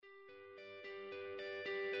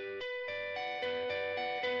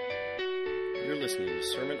listening to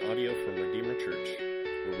sermon audio from Redeemer Church,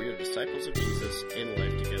 where we are disciples of Jesus in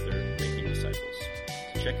life together, making disciples.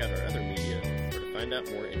 To check out our other media or to find out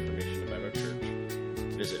more information about our church,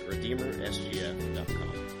 visit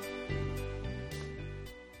redeemersgf.com.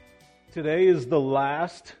 Today is the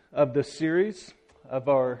last of the series, of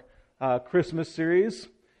our Christmas series,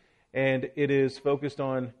 and it is focused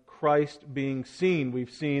on Christ being seen. We've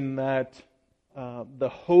seen that the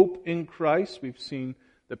hope in Christ, we've seen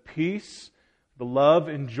the peace, the love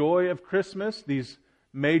and joy of Christmas, these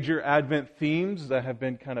major Advent themes that have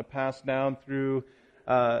been kind of passed down through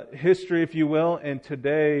history, if you will, and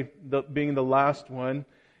today, being the last one,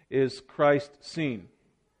 is Christ seen.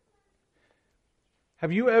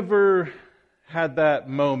 Have you ever had that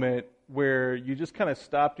moment where you just kind of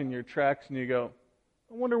stopped in your tracks and you go,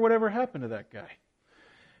 I wonder whatever happened to that guy?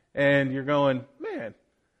 And you're going, man,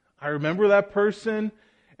 I remember that person,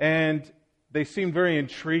 and they seemed very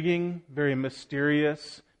intriguing, very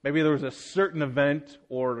mysterious. Maybe there was a certain event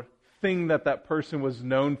or thing that person was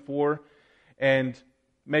known for, and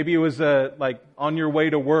maybe it was like on your way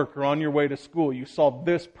to work or on your way to school, you saw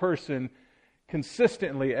this person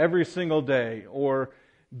consistently every single day, or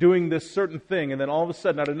doing this certain thing, and then all of a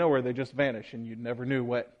sudden, out of nowhere, they just vanish, and you never knew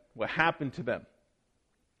what happened to them.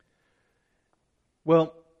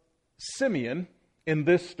 Well, Simeon, in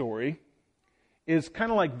this story, is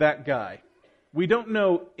kind of like that guy. We don't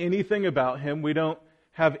know anything about him. We don't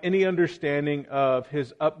have any understanding of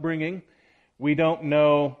his upbringing. We don't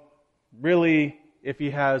know really if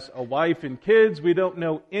he has a wife and kids. We don't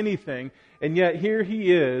know anything. And yet here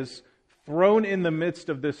he is, thrown in the midst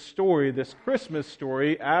of this story, this Christmas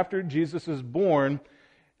story, after Jesus is born,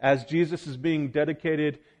 as Jesus is being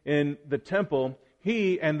dedicated in the temple.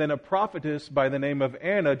 He and then a prophetess by the name of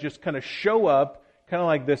Anna just kind of show up, kind of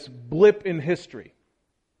like this blip in history.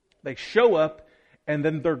 They show up and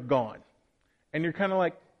then they're gone. And you're kind of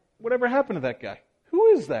like, whatever happened to that guy? Who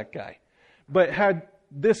is that guy? But had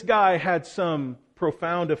this guy had some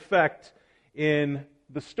profound effect in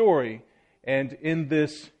the story and in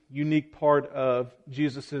this unique part of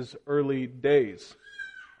Jesus' early days.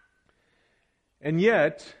 And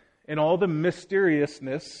yet, in all the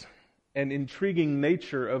mysteriousness and intriguing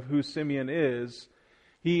nature of who Simeon is,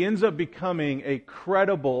 he ends up becoming a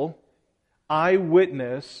credible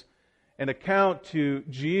eyewitness, an account to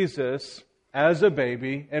Jesus as a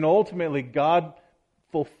baby, and ultimately God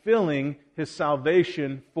fulfilling His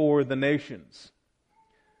salvation for the nations.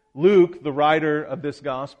 Luke, the writer of this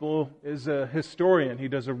gospel, is a historian. He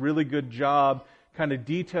does a really good job kind of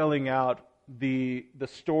detailing out the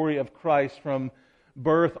story of Christ from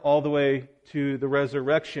birth all the way to the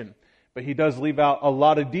resurrection. But he does leave out a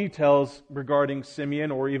lot of details regarding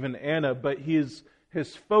Simeon or even Anna, but his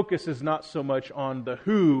focus is not so much on the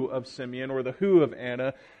who of Simeon or the who of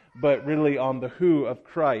Anna, but really on the who of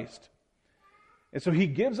Christ. And so he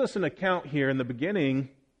gives us an account here in the beginning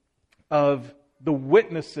of the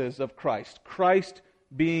witnesses of Christ, Christ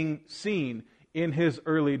being seen in His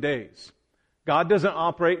early days. God doesn't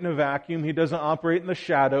operate in a vacuum. He doesn't operate in the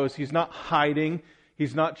shadows. He's not hiding.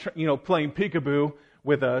 He's not playing peekaboo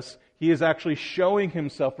with us. He is actually showing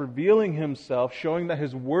Himself, revealing Himself, showing that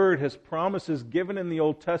His Word, His promises given in the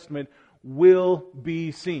Old Testament will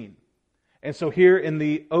be seen. And so here in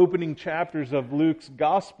the opening chapters of Luke's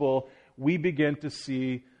Gospel, we begin to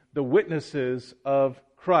see the witnesses of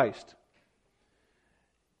Christ.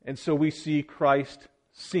 And so we see Christ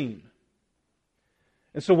seen.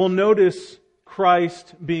 And so we'll notice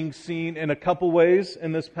Christ being seen in a couple ways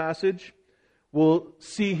in this passage. We'll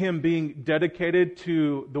see Him being dedicated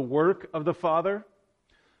to the work of the Father.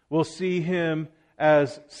 We'll see Him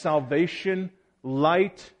as salvation,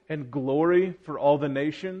 light, and glory for all the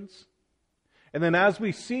nations. And then as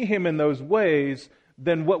we see Him in those ways,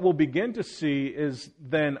 then what we'll begin to see is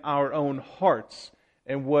then our own hearts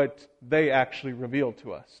and what they actually reveal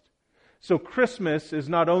to us. So Christmas is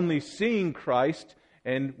not only seeing Christ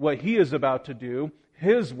and what He is about to do,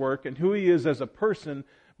 His work and who He is as a person,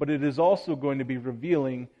 but it is also going to be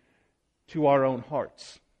revealing to our own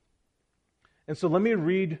hearts. And so let me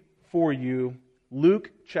read for you Luke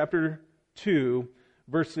chapter 2,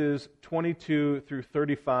 verses 22 through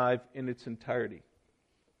 35 in its entirety.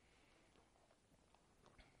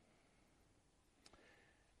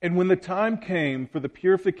 And when the time came for the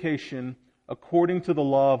purification according to the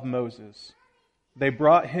law of Moses, they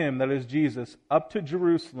brought Him, that is Jesus, up to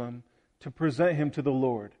Jerusalem to present Him to the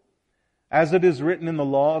Lord. As it is written in the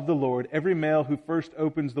law of the Lord, every male who first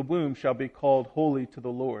opens the womb shall be called holy to the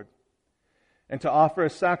Lord, and to offer a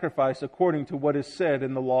sacrifice according to what is said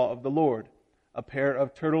in the law of the Lord, a pair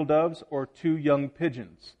of turtle doves or 2 young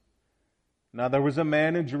pigeons. Now there was a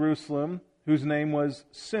man in Jerusalem whose name was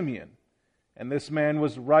Simeon. And this man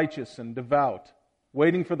was righteous and devout,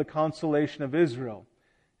 waiting for the consolation of Israel.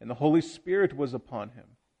 And the Holy Spirit was upon him.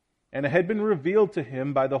 And it had been revealed to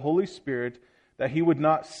him by the Holy Spirit that he would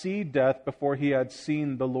not see death before he had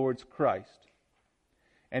seen the Lord's Christ.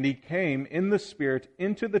 And he came in the Spirit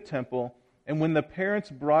into the temple, and when the parents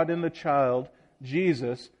brought in the child,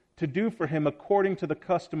 Jesus, to do for him according to the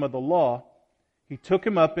custom of the law, he took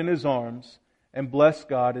him up in his arms and blessed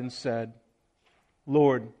God and said,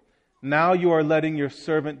 Lord, now you are letting your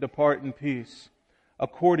servant depart in peace,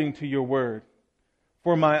 according to your word.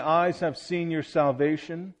 For my eyes have seen your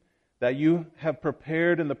salvation, that you have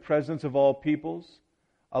prepared in the presence of all peoples,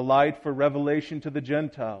 a light for revelation to the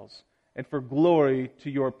Gentiles, and for glory to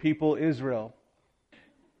your people Israel.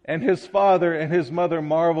 And his father and his mother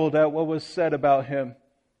marveled at what was said about him.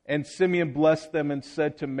 And Simeon blessed them and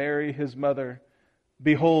said to Mary his mother,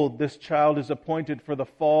 Behold, this child is appointed for the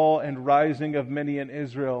fall and rising of many in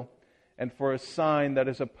Israel, and for a sign that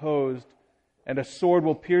is opposed, and a sword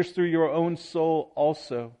will pierce through your own soul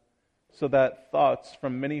also, so that thoughts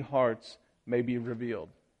from many hearts may be revealed.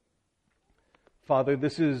 Father,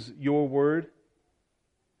 this is your word.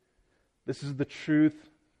 This is the truth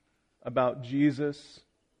about Jesus.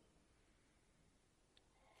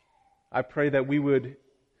 I pray that we would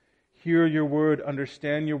hear your word,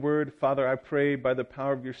 understand your word. Father, I pray by the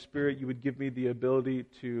power of your Spirit you would give me the ability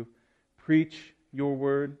to preach your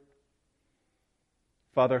word.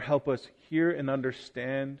 Father, help us hear and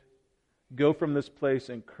understand. Go from this place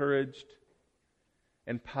encouraged,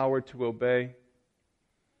 empowered to obey.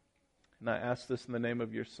 And I ask this in the name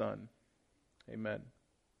of your Son. Amen.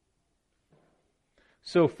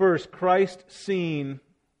 So first, Christ seen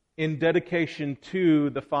in dedication to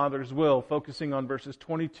the Father's will, focusing on verses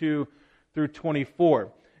 22 through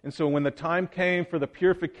 24. And so when the time came for the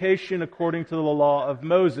purification according to the law of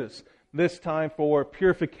Moses, this time for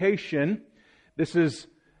purification, this is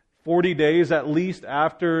 40 days at least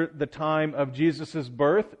after the time of Jesus'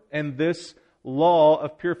 birth, and this law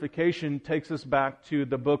of purification takes us back to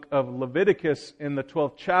the book of Leviticus in the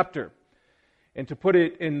 12th chapter. And to put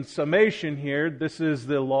it in summation here, this is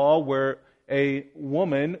the law where a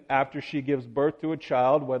woman, after she gives birth to a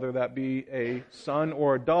child, whether that be a son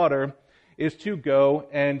or a daughter, is to go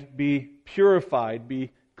and be purified,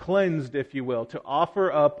 be cleansed, if you will, to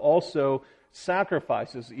offer up also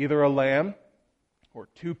sacrifices, either a lamb or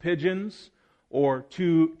 2 pigeons or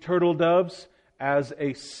 2 turtle doves as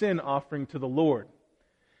a sin offering to the Lord.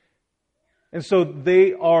 And so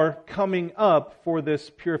they are coming up for this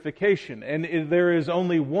purification. And there is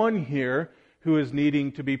only one here who is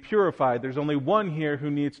needing to be purified. There's only one here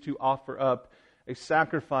who needs to offer up a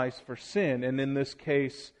sacrifice for sin. And in this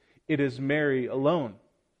case, it is Mary alone.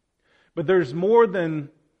 But there's more than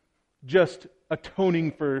just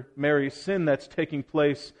atoning for Mary's sin that's taking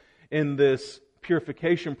place in this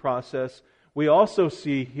purification process. We also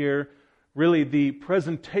see here really the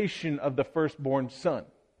presentation of the firstborn son.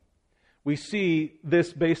 We see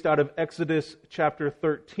this based out of Exodus chapter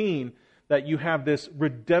 13, that you have this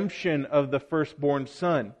redemption of the firstborn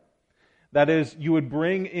son. That is, you would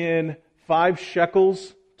bring in 5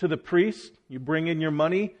 shekels to the priest. You bring in your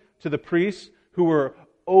money to the priests who were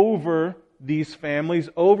over these families,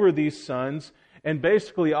 over these sons, and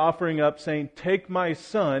basically offering up, saying, take my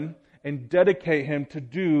son and dedicate him to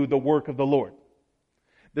do the work of the Lord.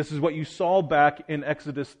 This is what you saw back in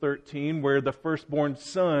Exodus 13, where the firstborn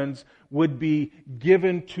sons would be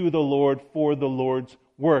given to the Lord for the Lord's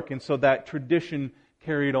work. And so that tradition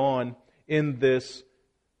carried on in this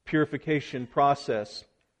purification process,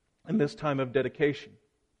 in this time of dedication.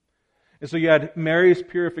 And so you had Mary's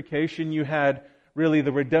purification, you had really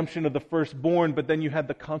the redemption of the firstborn, but then you had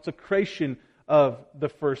the consecration of the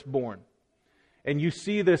firstborn. And you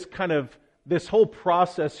see this whole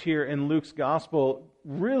process here in Luke's gospel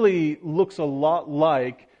really looks a lot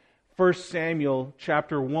like 1 Samuel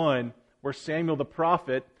chapter 1, where Samuel the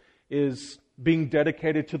prophet is being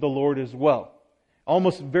dedicated to the Lord as well.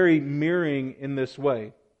 Almost very mirroring in this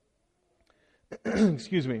way.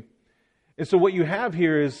 Excuse me. And so what you have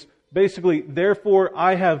here is basically, therefore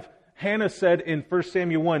Hannah said in 1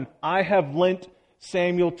 Samuel 1, I have lent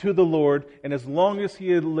Samuel to the Lord, and as long as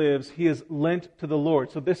he lives, he is lent to the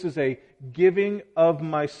Lord. So this is a giving of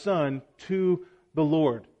my son to the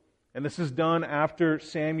Lord. And this is done after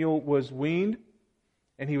Samuel was weaned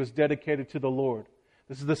and he was dedicated to the Lord.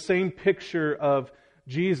 This is the same picture of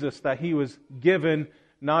Jesus, that he was given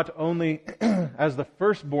not only as the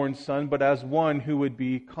firstborn son, but as one who would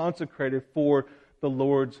be consecrated for the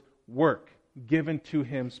Lord's work, given to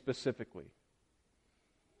him specifically.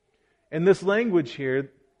 And this language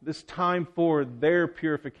here, this time for their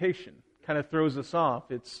purification, kind of throws us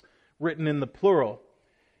off. It's written in the plural.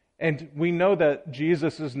 And we know that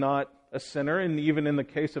Jesus is not a sinner, and even in the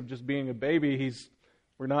case of just being a baby,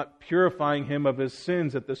 we're not purifying him of his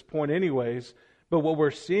sins at this point anyways. But what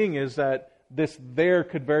we're seeing is that this there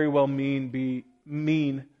could very well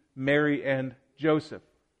mean Mary and Joseph.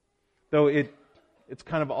 Though it's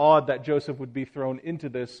kind of odd that Joseph would be thrown into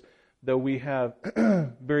this, though we have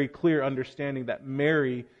very clear understanding that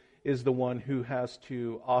Mary is the one who has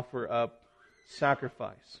to offer up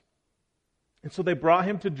sacrifice. And so they brought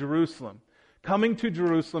him to Jerusalem. Coming to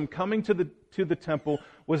Jerusalem, coming to the temple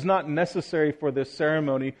was not necessary for this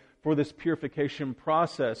ceremony, for this purification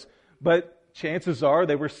process. But chances are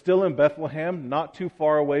they were still in Bethlehem, not too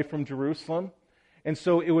far away from Jerusalem. And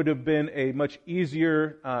so it would have been a much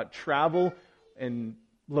easier travel and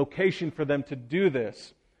location for them to do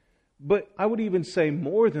this. But I would even say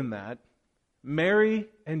more than that. Mary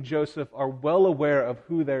and Joseph are well aware of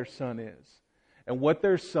who their son is and what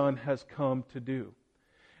their son has come to do.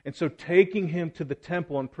 And so taking him to the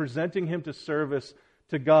temple and presenting him to service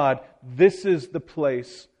to God, this is the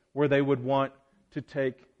place where they would want to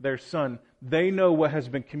take their son. They know what has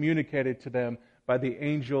been communicated to them by the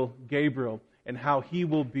angel Gabriel and how he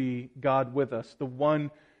will be God with us, the one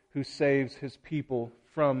who saves his people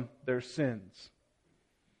from their sins.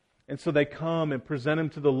 And so they come and present him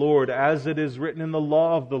to the Lord as it is written in the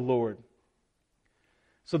law of the Lord.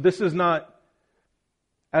 So this is not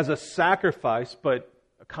as a sacrifice, but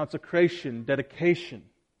a consecration, dedication.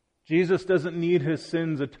 Jesus doesn't need his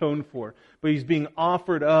sins atoned for, but he's being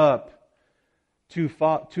offered up to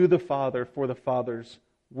the Father for the Father's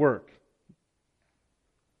work.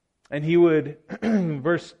 And he would,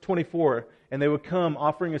 verse 24, and they would come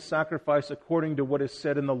offering a sacrifice according to what is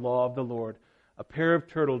said in the law of the Lord, a pair of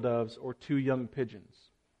turtle doves or 2 young pigeons.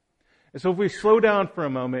 And so if we slow down for a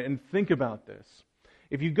moment and think about this,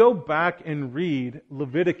 if you go back and read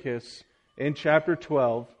Leviticus in chapter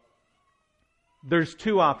 12, there's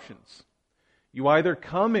 2 options. You either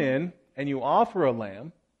come in and you offer a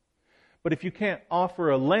lamb, but if you can't offer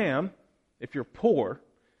a lamb, if you're poor,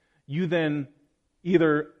 you then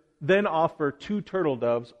offer 2 turtle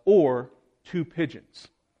doves or 2 pigeons.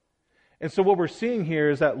 And so what we're seeing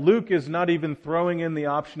here is that Luke is not even throwing in the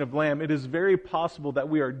option of lamb. It is very possible that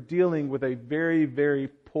we are dealing with a very, very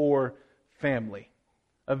poor family.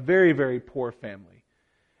 A very, very poor family.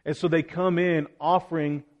 And so they come in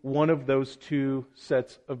offering one of those 2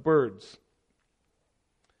 sets of birds.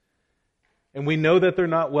 And we know that they're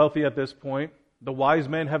not wealthy at this point. The wise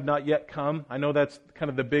men have not yet come. I know that's kind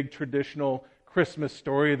of the big traditional Christmas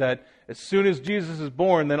story that as soon as Jesus is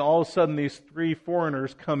born, then all of a sudden these 3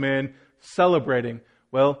 foreigners come in celebrating.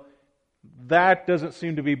 Well, that doesn't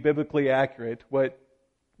seem to be biblically accurate. What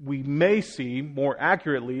we may see more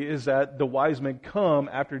accurately is that the wise men come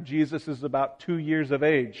after Jesus is about 2 years of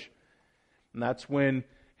age. And that's when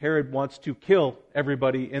Herod wants to kill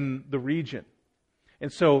everybody in the region.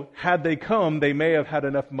 And so had they come, they may have had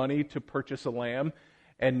enough money to purchase a lamb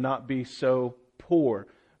and not be so poor.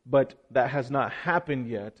 But that has not happened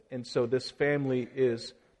yet, and so this family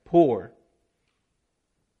is poor.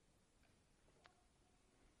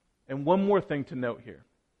 And one more thing to note here.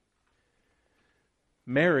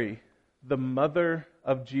 Mary, the mother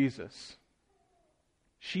of Jesus,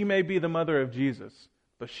 she may be the mother of Jesus,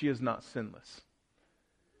 but she is not sinless.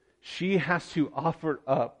 She has to offer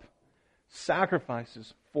up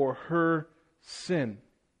sacrifices for her sin.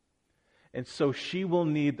 And so she will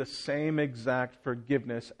need the same exact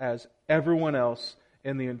forgiveness as everyone else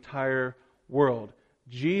in the entire world.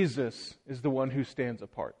 Jesus is the one who stands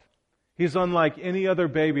apart. He's unlike any other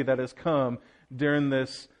baby that has come during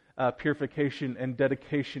this purification and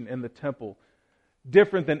dedication in the temple.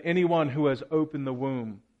 Different than anyone who has opened the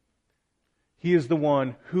womb. He is the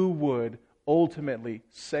one who would ultimately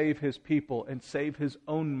save his people and save his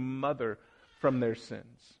own mother from their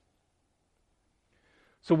sins.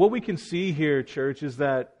 So what we can see here, church, is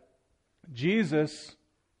that Jesus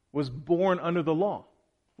was born under the law.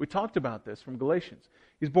 We talked about this from Galatians.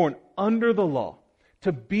 He's born under the law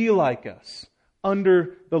to be like us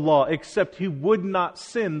under the law, except he would not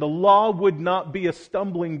sin. The law would not be a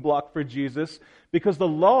stumbling block for Jesus because the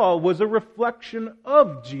law was a reflection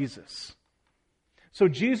of Jesus. So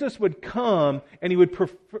Jesus would come and he would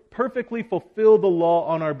perfectly fulfill the law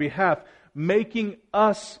on our behalf, making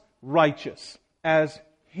us righteous as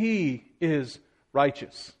he is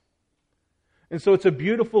righteous. And so it's a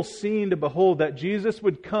beautiful scene to behold that Jesus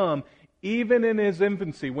would come even in his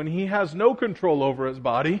infancy when he has no control over his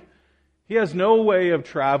body. He has no way of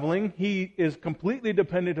traveling. He is completely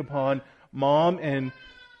dependent upon mom and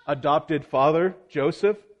adopted father,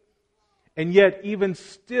 Joseph. And yet, even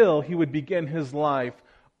still, he would begin his life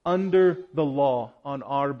under the law on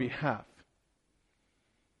our behalf.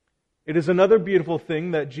 It is another beautiful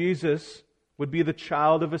thing that Jesus would be the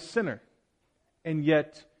child of a sinner, and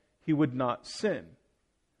yet he would not sin.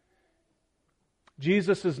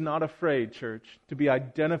 Jesus is not afraid, church, to be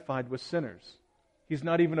identified with sinners. He's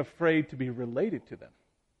not even afraid to be related to them.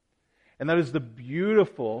 And that is the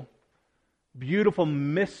beautiful, beautiful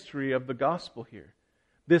mystery of the gospel here.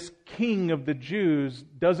 This King of the Jews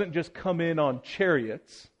doesn't just come in on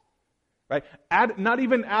chariots, right? Not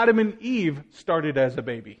even Adam and Eve started as a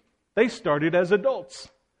baby. They started as adults.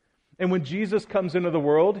 And when Jesus comes into the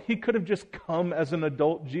world, he could have just come as an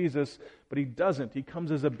adult Jesus, but he doesn't. He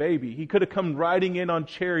comes as a baby. He could have come riding in on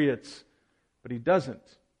chariots, but he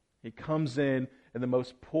doesn't. He comes in the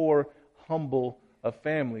most poor, humble of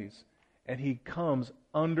families, and he comes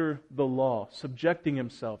under the law, subjecting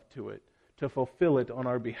himself to it, to fulfill it on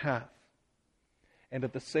our behalf. And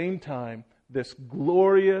at the same time, this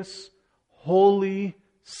glorious, holy,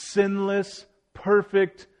 sinless,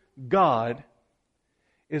 perfect God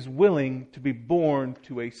is willing to be born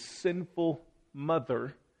to a sinful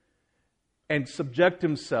mother and subject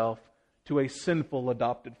himself to a sinful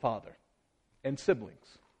adopted father and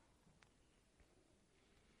siblings.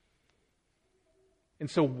 And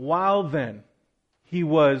so while then he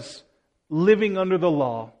was living under the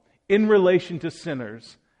law in relation to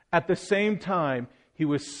sinners, at the same time he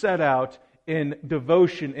was set out in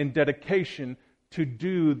devotion and dedication to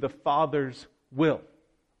do the Father's will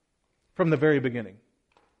from the very beginning.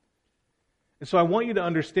 And so I want you to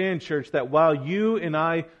understand, church, that while you and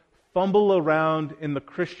I fumble around in the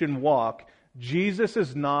Christian walk, Jesus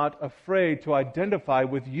is not afraid to identify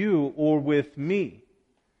with you or with me.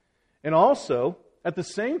 And also, at the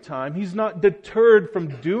same time, he's not deterred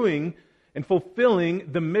from doing and fulfilling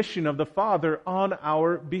the mission of the Father on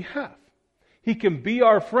our behalf. He can be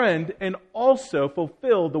our friend and also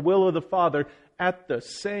fulfill the will of the Father at the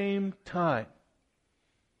same time.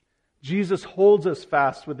 Jesus holds us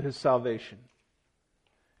fast with his salvation.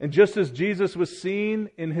 And just as Jesus was seen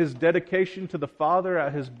in his dedication to the Father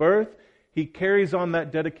at his birth, he carries on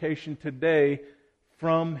that dedication today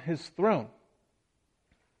from his throne.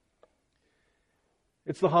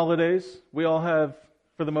 It's the holidays. We all have,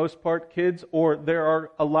 for the most part, kids, or there are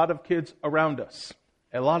a lot of kids around us.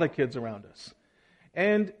 A lot of kids around us.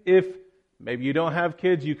 And if maybe you don't have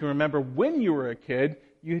kids, you can remember when you were a kid,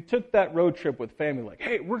 you took that road trip with family, like,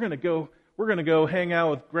 hey, we're going to go hang out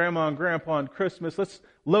with Grandma and Grandpa on Christmas. Let's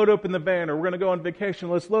load up in the van, or we're going to go on vacation.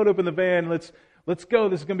 Let's load up in the van. Let's go.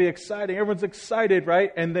 This is going to be exciting. Everyone's excited,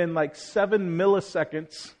 right? And then like 7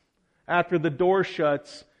 milliseconds after the door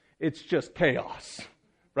shuts, it's just chaos,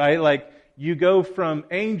 right? Like you go from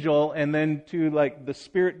angel and then to like the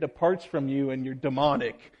spirit departs from you and you're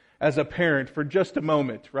demonic as a parent for just a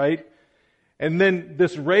moment, right? And then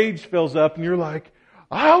this rage fills up and you're like,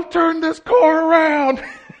 I'll turn this car around.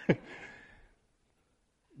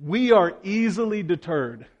 We are easily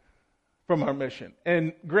deterred from our mission.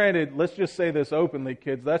 And granted, let's just say this openly,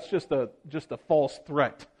 kids, that's just a false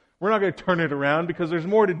threat. We're not going to turn it around because there's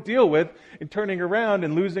more to deal with in turning around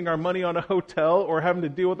and losing our money on a hotel or having to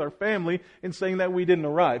deal with our family and saying that we didn't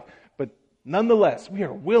arrive. But nonetheless, we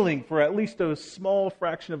are willing for at least a small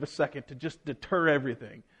fraction of a second to just deter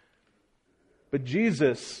everything. But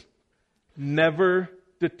Jesus never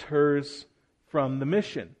deters from the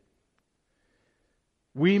mission.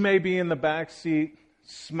 We may be in the back seat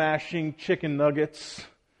smashing chicken nuggets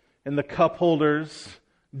in the cup holders,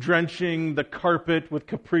 drenching the carpet with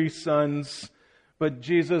Capri Suns, but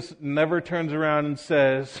Jesus never turns around and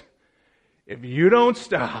says, if you don't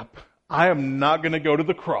stop, I am not going to go to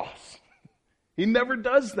the cross. He never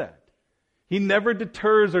does that. He never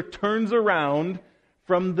deters or turns around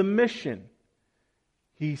from the mission.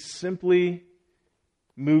 He simply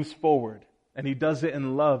moves forward. And he does it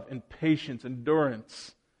in love and patience,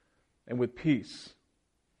 endurance, and with peace.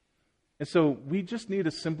 And so we just need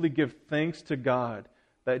to simply give thanks to God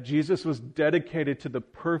that Jesus was dedicated to the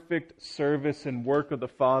perfect service and work of the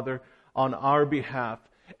Father on our behalf,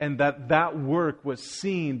 and that work was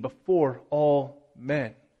seen before all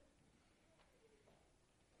men.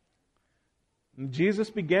 And Jesus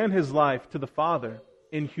began his life to the Father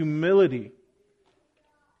in humility.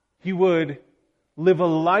 He would live a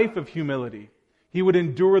life of humility. He would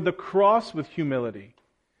endure the cross with humility.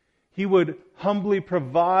 He would humbly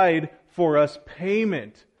provide for us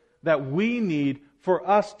payment that we need for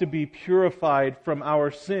us to be purified from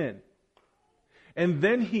our sin. And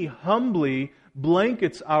then he humbly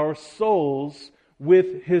blankets our souls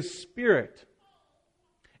with his Spirit.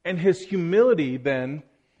 And his humility then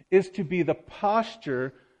is to be the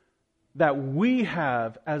posture that we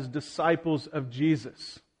have as disciples of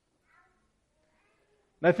Jesus.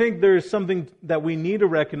 And I think there is something that we need to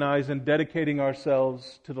recognize in dedicating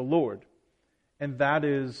ourselves to the Lord, and that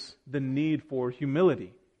is the need for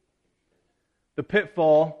humility. The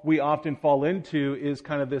pitfall we often fall into is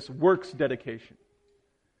kind of this works dedication.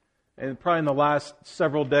 And probably in the last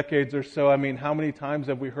several decades or so, how many times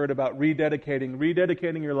have we heard about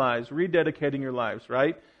rededicating your lives,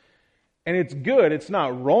 right? And it's good, it's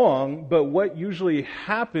not wrong, but what usually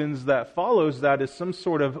happens that follows that is some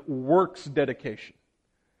sort of works dedication.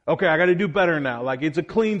 Okay, I got to do better now. Like, it's a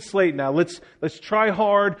clean slate now. Let's try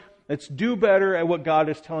hard. Let's do better at what God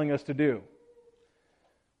is telling us to do.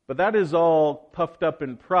 But that is all puffed up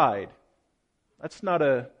in pride. That's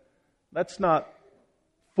not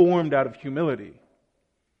formed out of humility.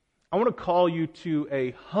 I want to call you to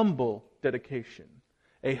a humble dedication,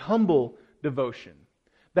 a humble devotion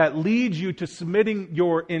that leads you to submitting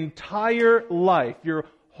your entire life, your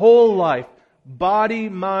whole life, body,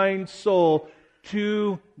 mind, soul,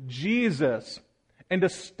 to Jesus, and to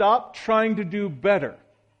stop trying to do better.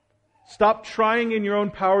 Stop trying in your own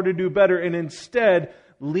power to do better, and instead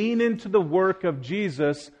lean into the work of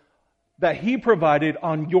Jesus that He provided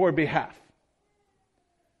on your behalf.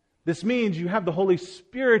 This means you have the Holy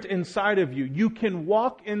Spirit inside of you. You can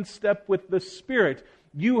walk in step with the Spirit.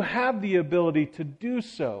 You have the ability to do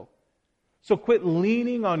so. So quit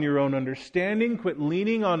leaning on your own understanding. Quit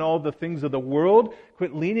leaning on all the things of the world.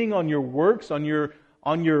 Quit leaning on your works, on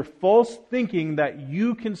your false thinking that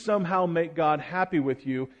you can somehow make God happy with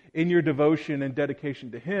you in your devotion and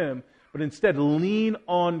dedication to Him. But instead, lean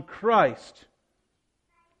on Christ,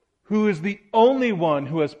 who is the only one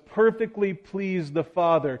who has perfectly pleased the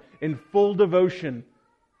Father in full devotion.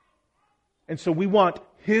 And so we want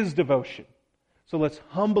His devotion. So let's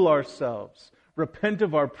humble ourselves, repent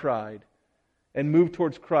of our pride, and move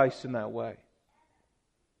towards Christ in that way.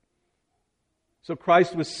 So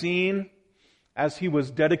Christ was seen as He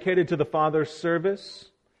was dedicated to the Father's service.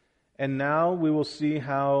 And now we will see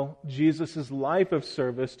how Jesus' life of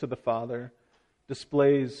service to the Father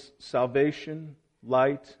displays salvation,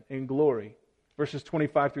 light, and glory. Verses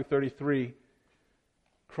 25 through 33,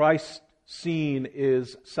 Christ's seen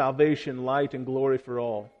is salvation, light, and glory for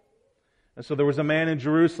all. And so there was a man in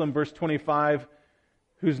Jerusalem, verse 25,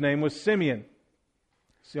 whose name was Simeon.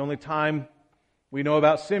 It's the only time we know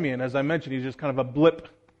about Simeon. As I mentioned, he's just kind of a blip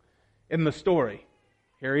in the story.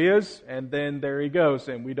 Here he is, and then there he goes,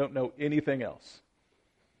 and we don't know anything else.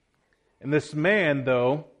 And this man,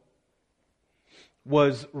 though,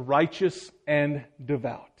 was righteous and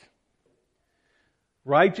devout.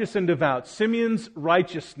 Righteous and devout. Simeon's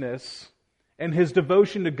righteousness and his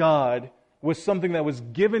devotion to God was something that was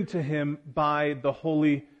given to him by the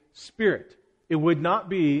Holy Spirit. It would not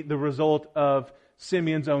be the result of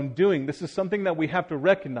Simeon's own doing. This is something that we have to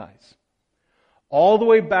recognize. All the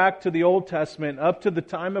way back to the Old Testament, up to the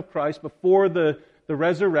time of Christ, before the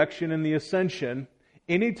resurrection and the ascension,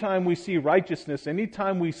 anytime we see righteousness,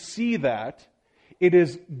 anytime we see that, it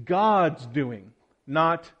is God's doing,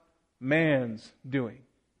 not man's doing.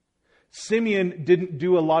 Simeon didn't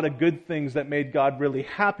do a lot of good things that made God really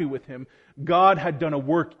happy with him. God had done a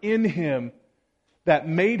work in him that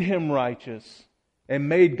made him righteous and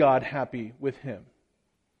made God happy with him.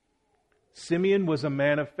 Simeon was a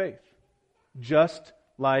man of faith, just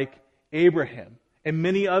like Abraham and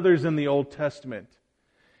many others in the Old Testament.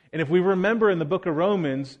 And if we remember in the book of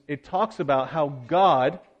Romans, it talks about how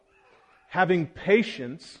God, having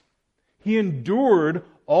patience, He endured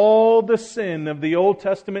all the sin of the Old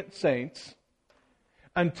Testament saints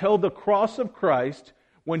until the cross of Christ,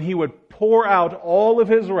 when He would pour out all of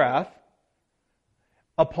His wrath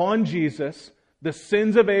upon Jesus. The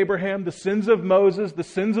sins of Abraham, the sins of Moses, the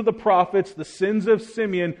sins of the prophets, the sins of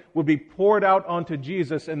Simeon would be poured out onto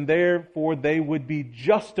Jesus, and therefore they would be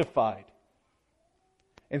justified.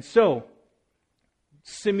 And so,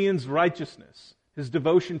 Simeon's righteousness, his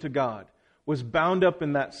devotion to God, was bound up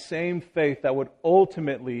in that same faith that would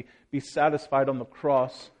ultimately be satisfied on the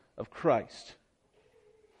cross of Christ.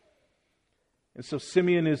 And so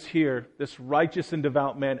Simeon is here, this righteous and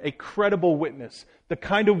devout man, a credible witness, the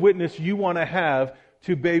kind of witness you want to have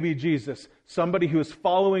to baby Jesus. Somebody who is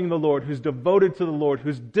following the Lord, who's devoted to the Lord,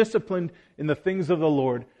 who's disciplined in the things of the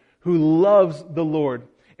Lord, who loves the Lord.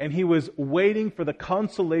 And he was waiting for the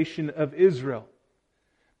consolation of Israel.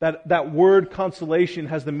 That word consolation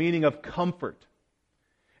has the meaning of comfort.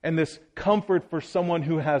 And this comfort for someone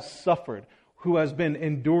who has suffered, who has been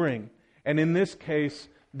enduring. And in this case,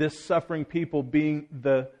 this suffering people being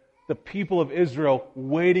the people of Israel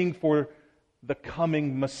waiting for the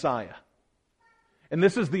coming Messiah. And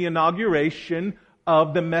this is the inauguration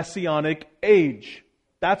of the Messianic age.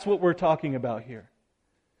 That's what we're talking about here.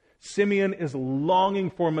 Simeon is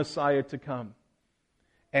longing for Messiah to come.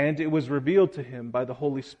 And it was revealed to him by the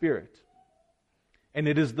Holy Spirit. And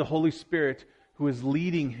it is the Holy Spirit who is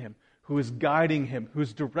leading him, who is guiding him, who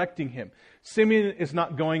is directing him. Simeon is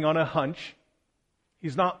not going on a hunch.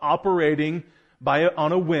 He's not operating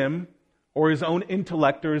on a whim or his own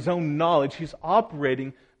intellect or his own knowledge. He's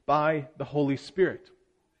operating by the Holy Spirit.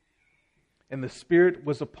 And the Spirit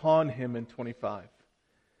was upon him in 25.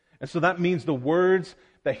 And so that means the words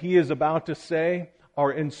that he is about to say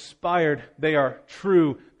are inspired. They are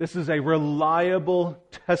true. This is a reliable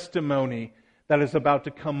testimony that is about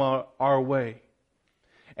to come our way.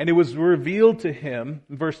 And it was revealed to him,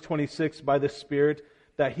 verse 26, by the Spirit,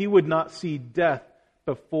 that he would not see death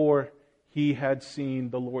before he had seen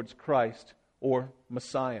the Lord's Christ, or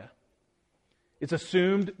Messiah. It's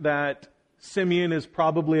assumed that Simeon is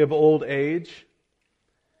probably of old age,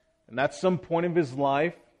 and at some point of his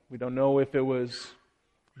life, we don't know if it was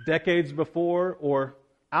decades before or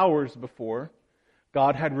hours before,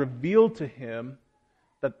 God had revealed to him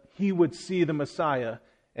that he would see the Messiah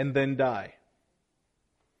and then die.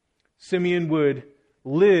 Simeon would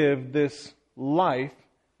live this life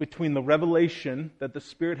between the revelation that the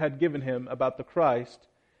Spirit had given him about the Christ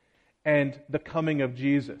and the coming of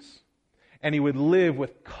Jesus. And he would live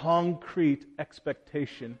with concrete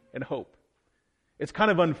expectation and hope. It's kind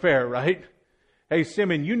of unfair, right? Hey,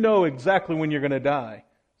 Simeon, you know exactly when you're going to die.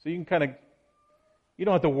 So you don't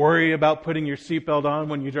have to worry about putting your seatbelt on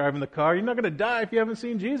when you're driving the car. You're not going to die if you haven't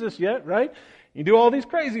seen Jesus yet, right? You do all these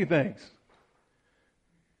crazy things.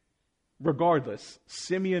 Regardless,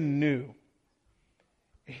 Simeon knew.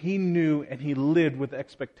 He knew and he lived with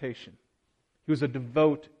expectation. He was a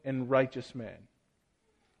devout and righteous man.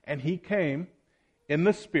 And he came in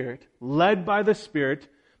the Spirit, led by the Spirit.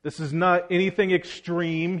 This is not anything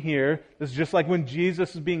extreme here. This is just like when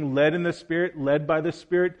Jesus is being led in the Spirit, led by the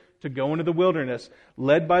Spirit to go into the wilderness,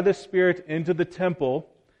 led by the Spirit into the temple.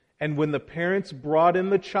 And when the parents brought in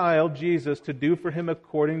the child, Jesus, to do for him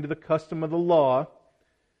according to the custom of the law,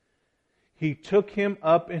 he took him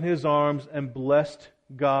up in his arms and blessed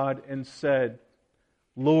God and said,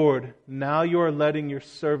 Lord, now you are letting your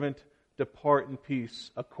servant depart in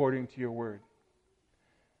peace according to your word.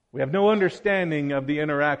 We have no understanding of the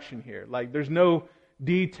interaction here. Like, there's no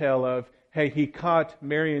detail of, hey, he caught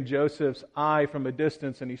Mary and Joseph's eye from a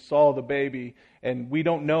distance and he saw the baby, and we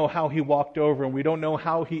don't know how he walked over, and we don't know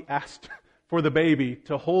how he asked for the baby,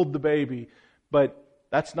 to hold the baby. But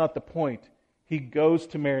that's not the point. He goes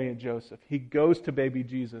to Mary and Joseph. He goes to baby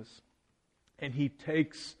Jesus. And he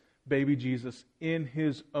takes baby Jesus in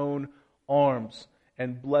his own arms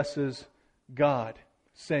and blesses God,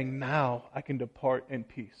 saying, now I can depart in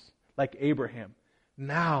peace. Like Abraham,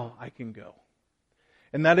 now I can go.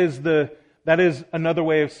 And that is another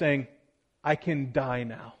way of saying, I can die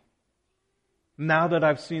now. Now that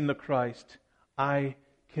I've seen the Christ, I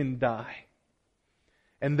can die.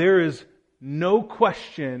 And there is no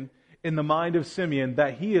question in the mind of Simeon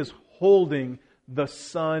that he is holding the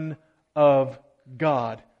Son of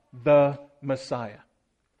God, the Messiah.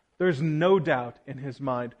 There's no doubt in his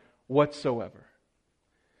mind whatsoever.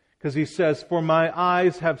 Because he says, for my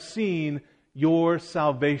eyes have seen your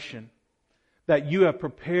salvation, that you have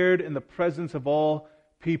prepared in the presence of all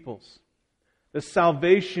peoples. The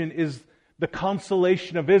salvation is the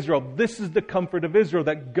consolation of Israel. This is the comfort of Israel,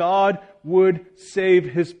 that God would save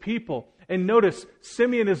his people. And notice,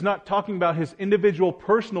 Simeon is not talking about his individual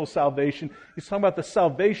personal salvation. He's talking about the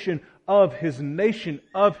salvation of his nation,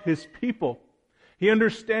 of his people. He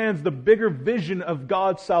understands the bigger vision of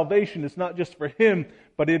God's salvation. It's not just for him,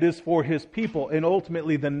 but it is for his people and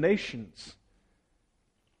ultimately the nations.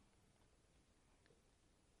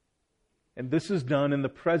 And this is done in the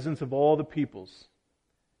presence of all the peoples.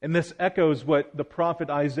 And this echoes what the prophet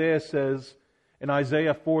Isaiah says in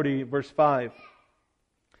Isaiah 40, verse 5.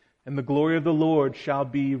 And the glory of the Lord shall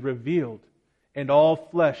be revealed, and all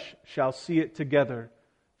flesh shall see it together,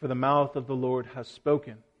 for the mouth of the Lord has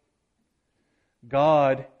spoken.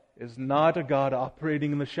 God is not a God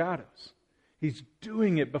operating in the shadows. He's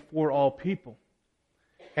doing it before all people.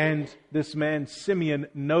 And this man Simeon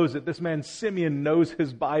knows it. This man Simeon knows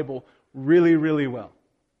his Bible really, really well.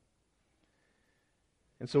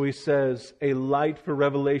 And so he says, a light for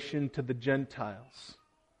revelation to the Gentiles.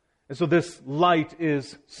 And so this light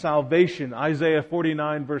is salvation. Isaiah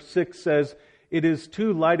 49 verse 6 says, it is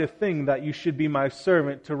too light a thing that you should be my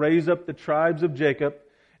servant to raise up the tribes of Jacob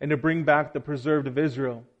and to bring back the preserved of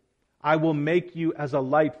Israel. I will make you as a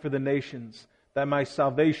light for the nations, that my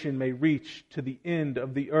salvation may reach to the end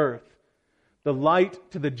of the earth. The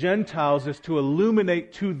light to the Gentiles is to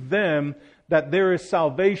illuminate to them that there is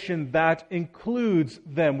salvation that includes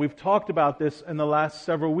them. We've talked about this in the last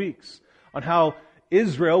several weeks on how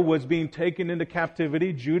Israel was being taken into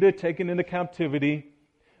captivity, Judah taken into captivity,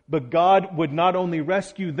 but God would not only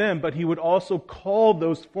rescue them, but He would also call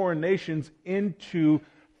those foreign nations into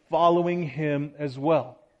following Him as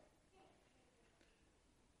well.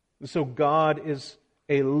 So God is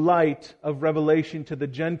a light of revelation to the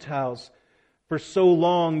Gentiles. For so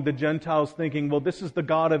long, the Gentiles thinking, well, this is the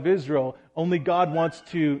God of Israel. Only God wants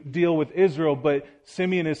to deal with Israel. But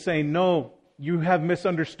Simeon is saying, no, you have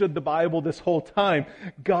misunderstood the Bible this whole time.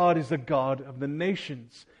 God is the God of the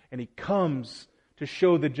nations. And He comes to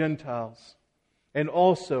show the Gentiles. And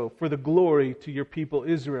also for the glory to your people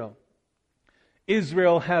Israel.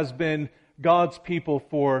 Israel has been God's people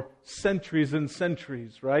for centuries and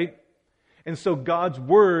centuries, right? And so God's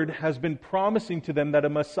Word has been promising to them that a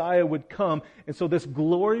Messiah would come. And so this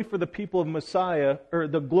glory for the people of Messiah, or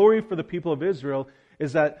the glory for the people of Israel,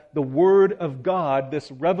 is that the Word of God, this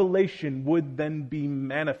revelation, would then be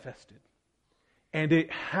manifested. And it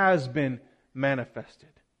has been manifested.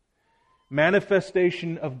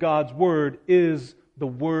 Manifestation of God's Word is the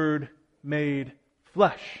Word made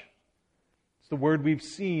flesh. It's the Word we've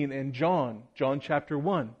seen in John chapter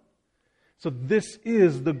 1. So this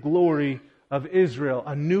is the glory of Israel,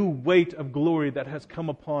 a new weight of glory that has come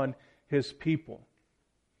upon His people.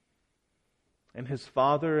 And His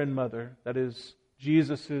father and mother, that is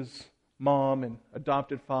Jesus' mom and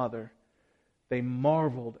adopted father, they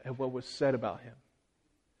marveled at what was said about Him.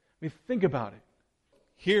 I mean, think about it.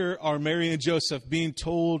 Here are Mary and Joseph being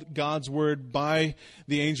told God's word by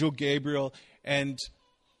the angel Gabriel and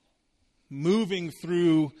moving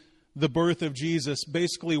through the birth of Jesus,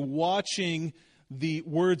 basically watching the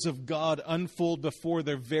words of God unfold before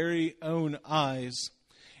their very own eyes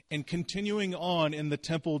and continuing on in the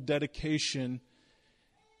temple dedication.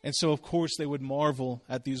 And so, of course, they would marvel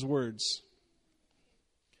at these words.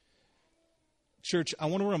 Church, I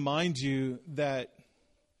want to remind you that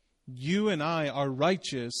you and I are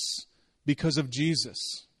righteous because of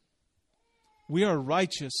Jesus. We are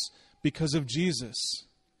righteous because of Jesus.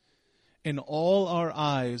 And all our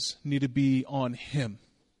eyes need to be on Him.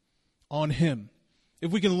 On Him.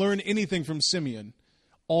 If we can learn anything from Simeon,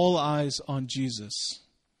 all eyes on Jesus.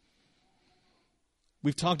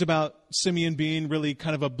 We've talked about Simeon being really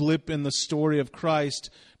kind of a blip in the story of Christ.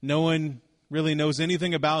 No one really knows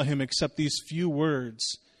anything about him except these few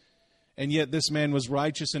words. And yet this man was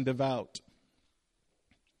righteous and devout.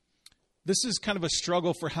 This is kind of a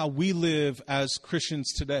struggle for how we live as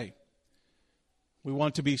Christians today. We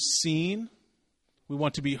want to be seen. We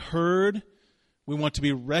want to be heard. We want to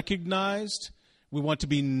be recognized. We want to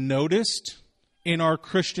be noticed in our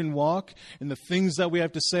Christian walk. And the things that we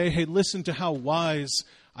have to say, hey, listen to how wise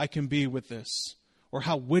I can be with this. Or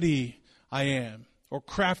how witty I am. Or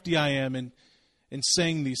crafty I am in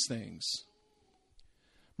saying these things.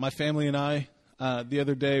 My family and I, the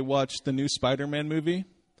other day, watched the new Spider-Man movie.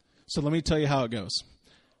 So let me tell you how it goes.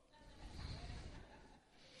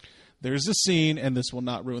 There's a scene, and this will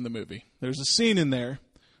not ruin the movie. There's a scene in there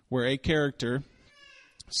where a character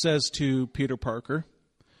says to Peter Parker,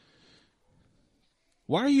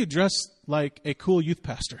 "Why are you dressed like a cool youth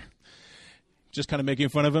pastor?" Just kind of making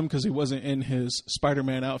fun of him because he wasn't in his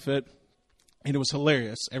Spider-Man outfit. And it was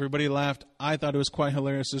hilarious. Everybody laughed. I thought it was quite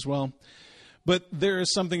hilarious as well. But there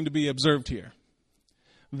is something to be observed here.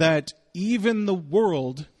 That even the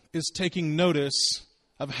world is taking notice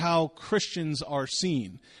of how Christians are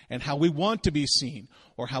seen and how we want to be seen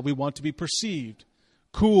or how we want to be perceived.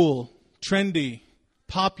 Cool, trendy,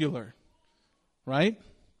 popular, right?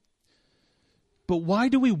 But why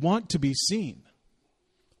do we want to be seen?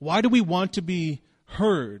 Why do we want to be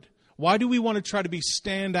heard? Why do we want to try to be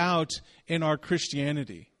stand out in our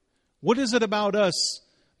Christianity? What is it about us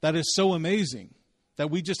that is so amazing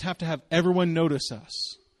that we just have to have everyone notice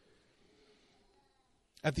us?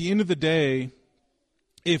 At the end of the day,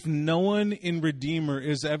 if no one in Redeemer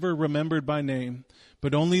is ever remembered by name,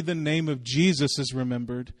 but only the name of Jesus is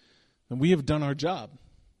remembered, then we have done our job.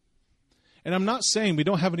 And I'm not saying we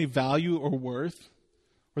don't have any value or worth,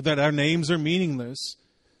 or that our names are meaningless,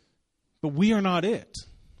 but we are not it.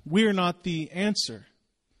 We are not the answer.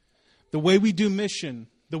 The way we do mission,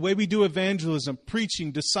 the way we do evangelism,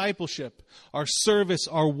 preaching, discipleship, our service,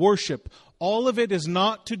 our worship, all of it is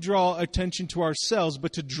not to draw attention to ourselves,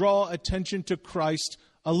 but to draw attention to Christ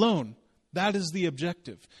alone. That is the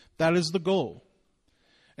objective. That is the goal.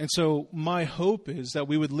 And so my hope is that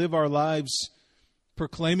we would live our lives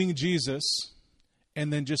proclaiming Jesus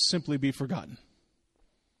and then just simply be forgotten.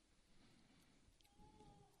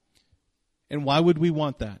 And why would we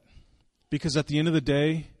want that? Because at the end of the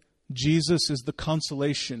day, Jesus is the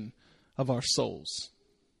consolation of our souls.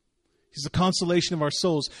 He's the consolation of our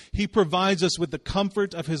souls. He provides us with the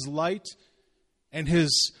comfort of His light and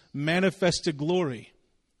His manifested glory.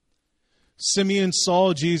 Simeon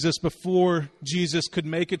saw Jesus before Jesus could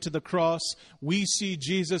make it to the cross. We see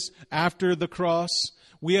Jesus after the cross.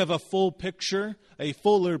 We have a fuller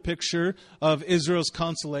picture of Israel's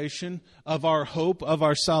consolation, of our hope, of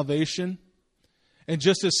our salvation. And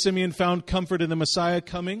just as Simeon found comfort in the Messiah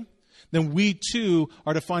coming, then we too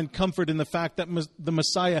are to find comfort in the fact that the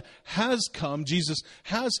Messiah has come, Jesus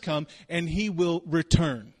has come, and He will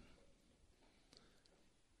return.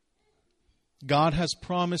 God has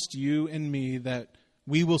promised you and me that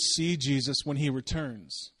we will see Jesus when He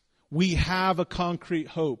returns. We have a concrete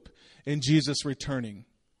hope in Jesus returning.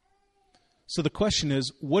 So the question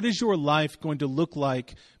is, what is your life going to look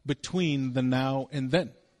like between the now and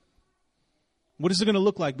then? What is it going to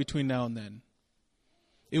look like between now and then?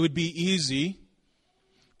 It would be easy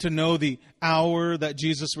to know the hour that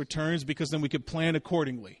Jesus returns, because then we could plan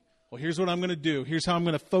accordingly. Well, here's what I'm going to do. Here's how I'm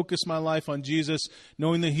going to focus my life on Jesus,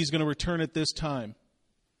 knowing that He's going to return at this time.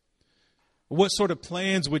 What sort of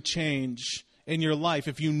plans would change in your life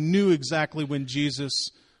if you knew exactly when Jesus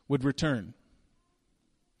would return?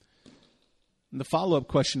 And the follow-up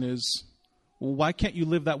question is, well, why can't you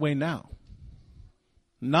live that way now?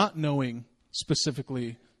 Not knowing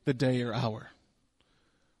specifically the day or hour.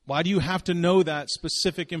 Why do you have to know that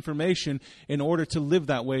specific information in order to live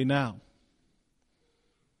that way now?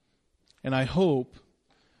 And I hope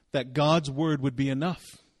that God's word would be enough,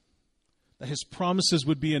 that His promises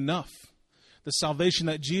would be enough, the salvation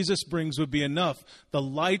that Jesus brings would be enough, the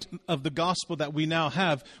light of the gospel that we now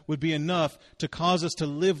have would be enough to cause us to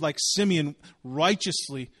live like Simeon,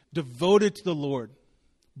 righteously, devoted to the Lord,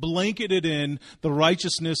 blanketed in the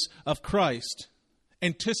righteousness of Christ,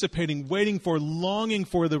 anticipating, waiting for, longing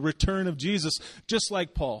for the return of Jesus, just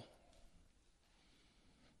like Paul.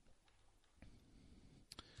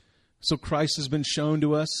 So Christ has been shown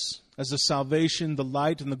to us as the salvation, the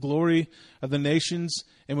light, and the glory of the nations.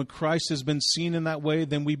 And when Christ has been seen in that way,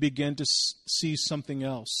 then we begin to see something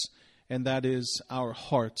else. And that is our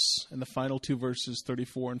hearts. In the final two verses,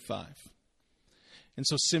 34 and 5. And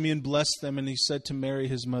so Simeon blessed them, and he said to Mary,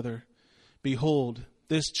 his mother, "Behold,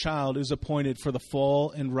 this child is appointed for the fall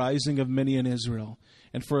and rising of many in Israel,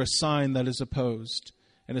 and for a sign that is opposed.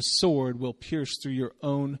 And a sword will pierce through your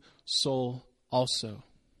own soul also."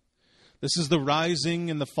 This is the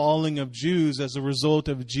rising and the falling of Jews as a result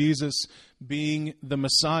of Jesus being the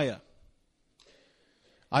Messiah.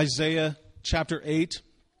 Isaiah chapter 8,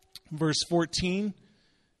 verse 14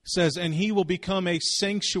 says, "And he will become a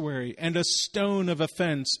sanctuary and a stone of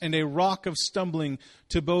offense and a rock of stumbling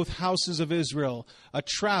to both houses of Israel, a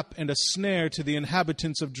trap and a snare to the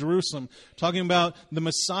inhabitants of Jerusalem." Talking about the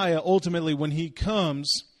Messiah, ultimately, when He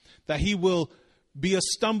comes, that He will be a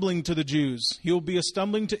stumbling to the Jews. He will be a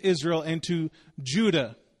stumbling to Israel and to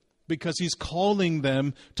Judah, because He's calling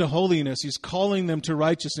them to holiness. He's calling them to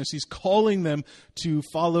righteousness. He's calling them to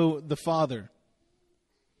follow the Father.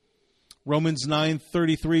 Romans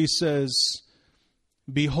 9:33 says,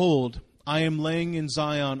 "Behold, I am laying in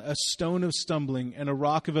Zion a stone of stumbling and a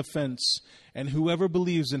rock of offense, and whoever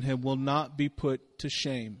believes in Him will not be put to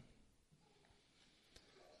shame."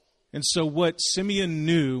 And so what Simeon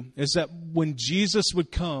knew is that when Jesus would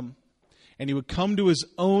come, and He would come to His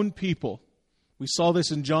own people, we saw this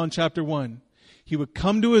in John chapter 1, He would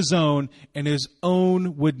come to His own, and His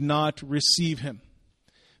own would not receive Him.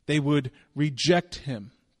 They would reject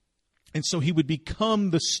Him. And so He would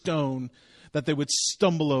become the stone that they would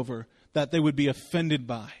stumble over, that they would be offended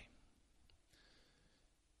by.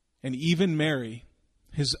 And even Mary,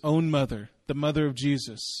 His own mother, the mother of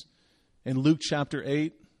Jesus, in Luke chapter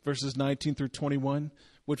 8, verses 19 through 21,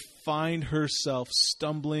 would find herself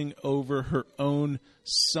stumbling over her own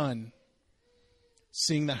son,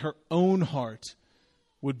 seeing that her own heart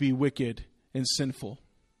would be wicked and sinful.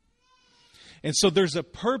 And so there's a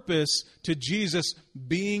purpose to Jesus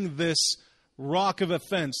being this rock of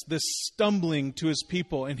offense, this stumbling to His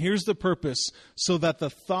people. And here's the purpose: so that the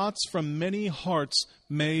thoughts from many hearts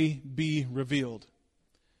may be revealed.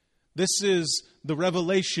 This is the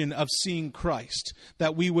revelation of seeing Christ,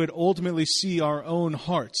 that we would ultimately see our own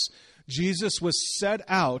hearts. Jesus was set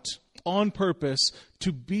out on purpose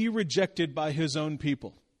to be rejected by His own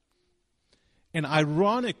people. And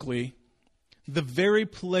ironically, the very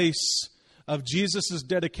place of Jesus'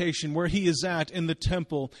 dedication, where he is at in the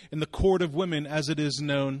temple, in the court of women as it is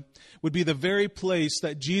known, would be the very place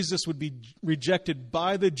that Jesus would be rejected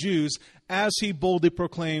by the Jews as he boldly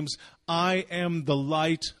proclaims, I am the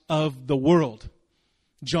light of the world.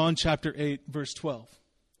 John chapter 8, verse 12.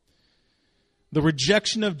 The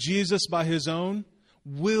rejection of Jesus by his own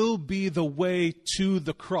will be the way to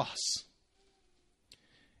the cross.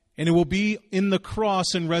 And it will be in the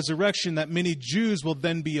cross and resurrection that many Jews will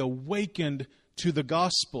then be awakened to the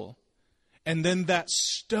gospel. And then that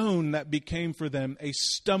stone that became for them a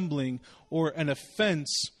stumbling or an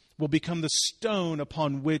offense will become the stone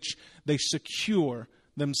upon which they secure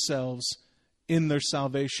themselves in their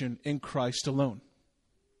salvation in Christ alone.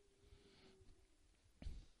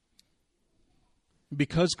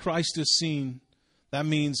 Because Christ is seen, that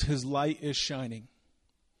means his light is shining.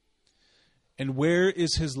 And where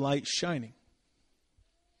is his light shining?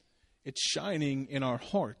 It's shining in our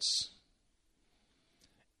hearts.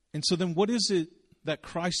 And so then what is it that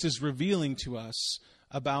Christ is revealing to us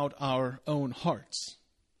about our own hearts?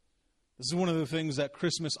 This is one of the things that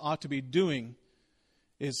Christmas ought to be doing,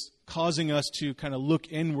 is causing us to kind of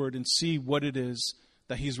look inward and see what it is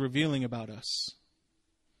that he's revealing about us.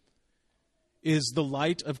 Is the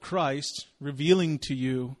light of Christ revealing to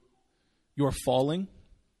you your falling?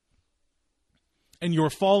 And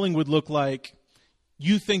your falling would look like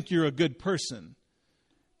you think you're a good person,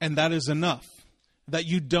 and that is enough. That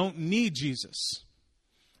you don't need Jesus.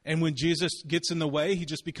 And when Jesus gets in the way, he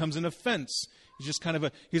just becomes an offense. He's just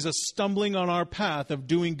he's a stumbling on our path of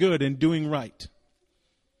doing good and doing right.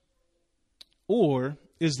 Or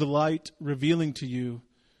is the light revealing to you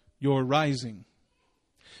your rising?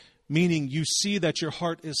 Meaning you see that your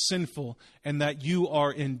heart is sinful and that you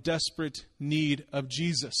are in desperate need of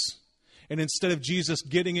Jesus. And instead of Jesus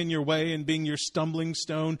getting in your way and being your stumbling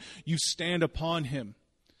stone, you stand upon him.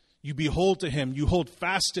 You behold to him. You hold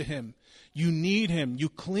fast to him. You need him. You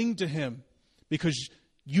cling to him because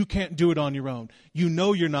you can't do it on your own. You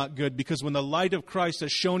know you're not good because when the light of Christ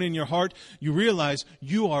has shone in your heart, you realize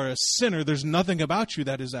you are a sinner. There's nothing about you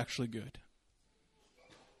that is actually good.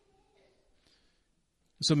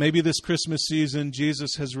 So maybe this Christmas season,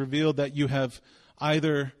 Jesus has revealed that you have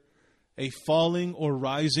either a falling or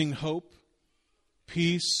rising hope,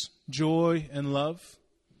 peace, joy, and love.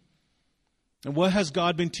 And what has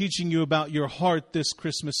God been teaching you about your heart this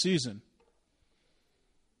Christmas season?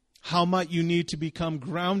 How might you need to become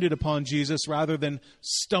grounded upon Jesus rather than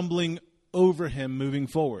stumbling over him moving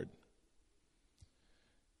forward?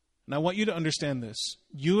 And I want you to understand this.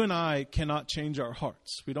 You and I cannot change our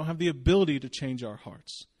hearts. We don't have the ability to change our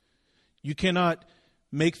hearts. You cannot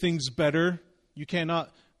make things better. You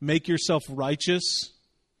cannot make yourself righteous.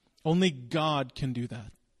 Only God can do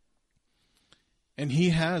that. And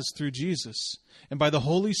he has through Jesus. And by the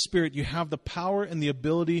Holy Spirit, you have the power and the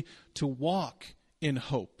ability to walk in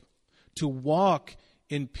hope, to walk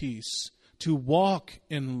in peace, to walk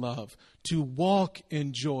in love, to walk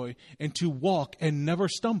in joy, and to walk and never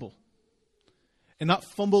stumble. And not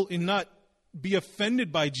fumble and not be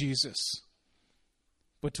offended by Jesus,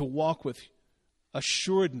 but to walk with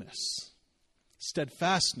assuredness,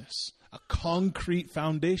 steadfastness, a concrete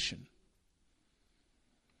foundation.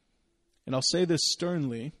 And I'll say this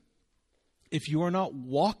sternly, if you are not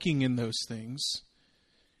walking in those things,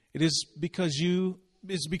 it is because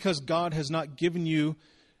God has not given you,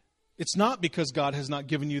 it's not because God has not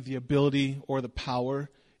given you the ability or the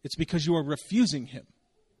power, it's because you are refusing him.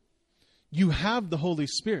 You have the Holy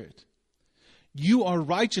Spirit. You are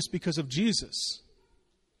righteous because of Jesus.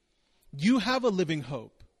 You have a living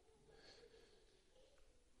hope.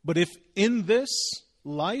 But if in this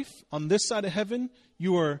life, on this side of heaven,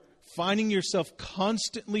 you are finding yourself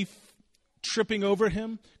constantly tripping over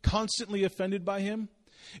him, constantly offended by him,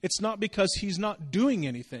 it's not because he's not doing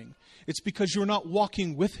anything. It's because you're not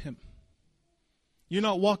walking with him. You're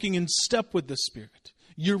not walking in step with the Spirit.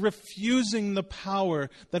 You're refusing the power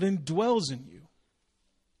that indwells in you.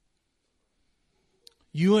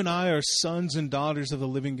 You and I are sons and daughters of the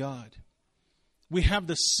living God. We have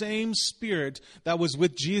the same Spirit that was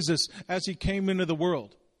with Jesus as he came into the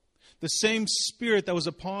world. The same Spirit that was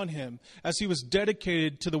upon him as he was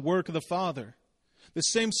dedicated to the work of the Father. The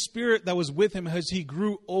same Spirit that was with him as he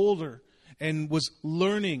grew older and was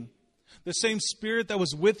learning. The same Spirit that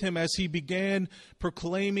was with him as he began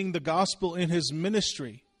proclaiming the gospel in his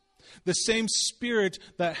ministry. The same Spirit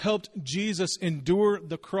that helped Jesus endure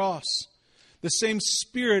the cross. The same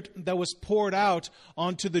Spirit that was poured out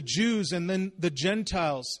onto the Jews and then the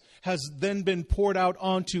Gentiles has then been poured out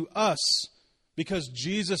onto us because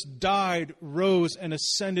Jesus died, rose, and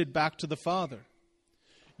ascended back to the Father.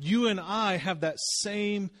 You and I have that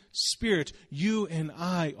same Spirit. You and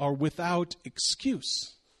I are without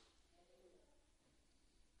excuse.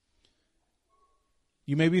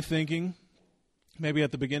 You may be thinking, maybe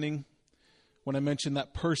at the beginning, when I mentioned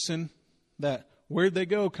that person, that where'd they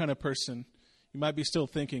go kind of person, you might be still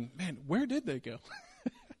thinking, man, where did they go?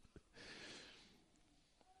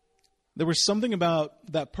 There was something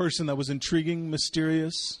about that person that was intriguing,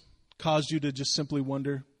 mysterious, caused you to just simply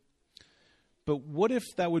wonder. But what if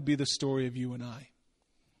that would be the story of you and I?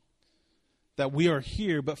 That we are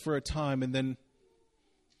here but for a time and then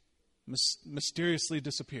mysteriously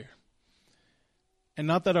disappear. And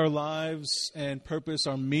not that our lives and purpose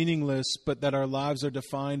are meaningless, but that our lives are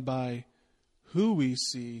defined by who we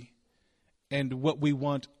see and what we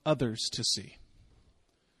want others to see.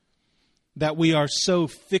 That we are so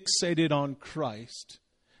fixated on Christ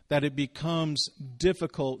that it becomes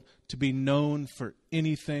difficult to be known for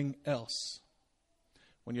anything else.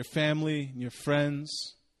 When your family and your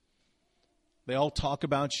friends, they all talk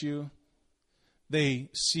about you, they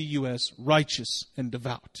see you as righteous and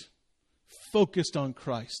devout, focused on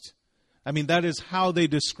Christ. I mean, that is how they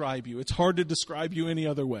describe you. It's hard to describe you any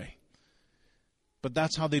other way. But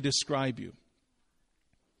that's how they describe you.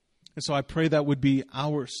 And so I pray that would be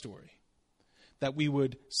our story. That we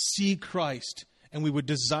would see Christ and we would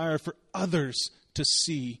desire for others to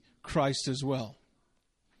see Christ as well.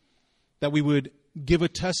 That we would give a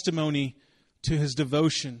testimony to His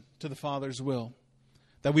devotion to the Father's will.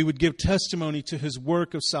 That we would give testimony to His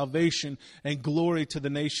work of salvation and glory to the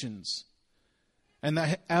nations. And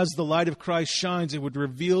that as the light of Christ shines, it would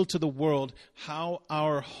reveal to the world how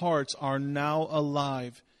our hearts are now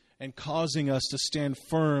alive and causing us to stand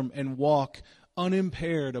firm and walk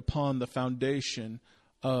unimpaired upon the foundation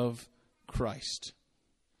of Christ.